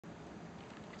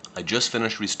I just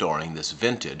finished restoring this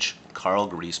vintage Karl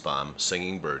Griesbaum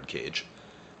singing bird cage.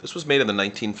 This was made in the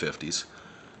 1950s.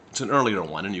 It's an earlier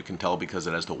one, and you can tell because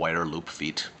it has the wider loop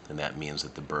feet, and that means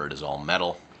that the bird is all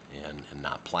metal and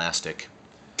not plastic.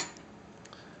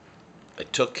 I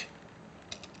took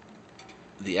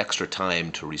the extra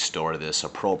time to restore this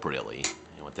appropriately,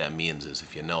 and what that means is,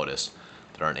 if you notice,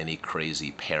 there aren't any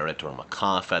crazy parrot or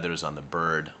macaw feathers on the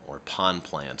bird or pond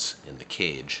plants in the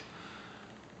cage.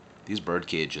 These bird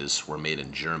cages were made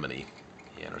in Germany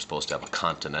and are supposed to have a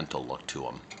continental look to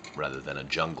them rather than a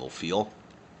jungle feel.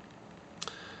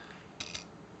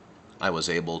 I was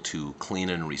able to clean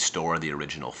and restore the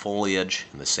original foliage,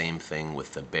 and the same thing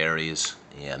with the berries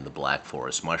and the black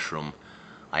forest mushroom.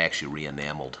 I actually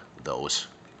re-enameled those.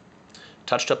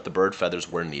 Touched up the bird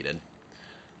feathers where needed.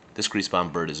 This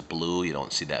Griesbaum bird is blue. You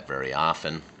don't see that very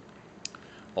often.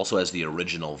 Also has the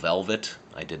original velvet.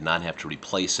 I did not have to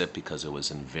replace it because it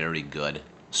was in very good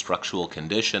structural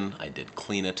condition. I did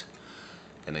clean it,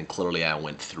 and then clearly I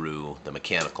went through the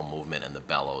mechanical movement and the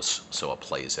bellows so it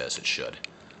plays as it should.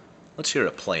 Let's hear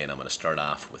it play, and I'm going to start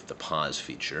off with the pause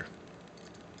feature.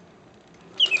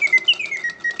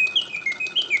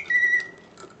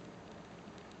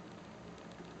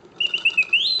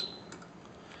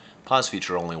 Pause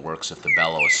feature only works if the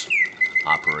bellows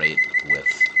operate with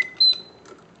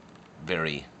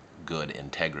very good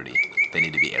integrity. They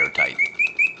need to be airtight.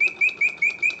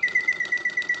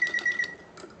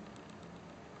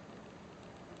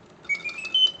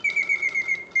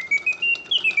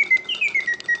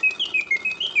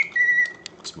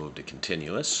 Let's move to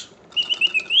continuous.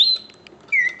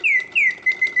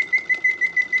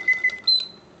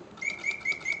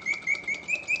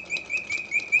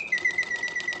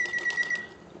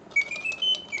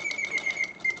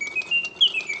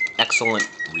 Excellent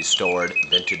restored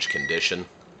vintage condition.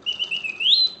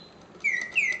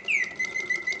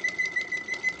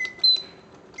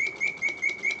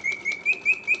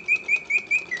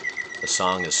 The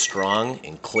song is strong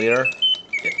and clear.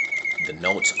 The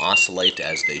notes oscillate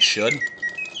as they should.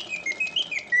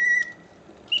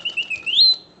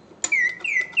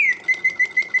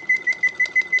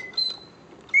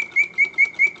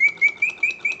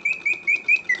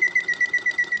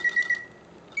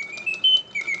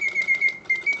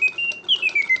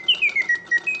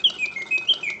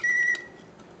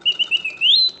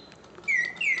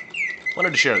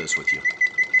 Wanted to share this with you.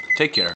 Take care.